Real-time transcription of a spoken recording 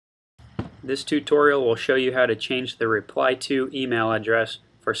This tutorial will show you how to change the reply to email address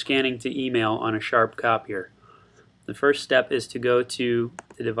for scanning to email on a Sharp copier. The first step is to go to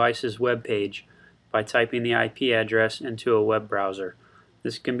the device's web page by typing the IP address into a web browser.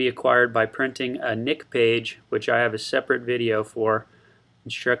 This can be acquired by printing a NIC page, which I have a separate video for,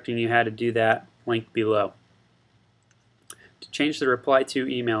 instructing you how to do that, linked below. To change the reply to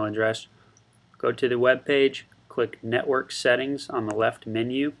email address, go to the web page, click Network Settings on the left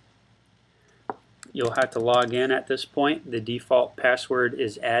menu. You'll have to log in at this point. The default password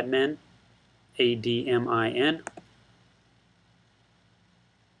is admin, A-D-M-I-N.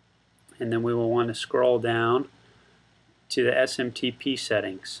 And then we will want to scroll down to the SMTP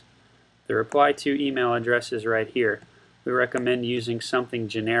settings. The reply to email address is right here. We recommend using something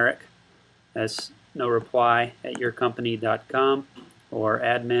generic as no reply at yourcompany.com or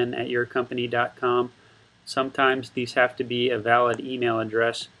admin at yourcompany.com. Sometimes these have to be a valid email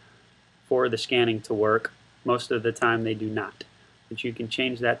address for the scanning to work. Most of the time they do not. But you can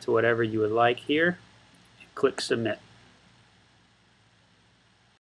change that to whatever you would like here and click Submit.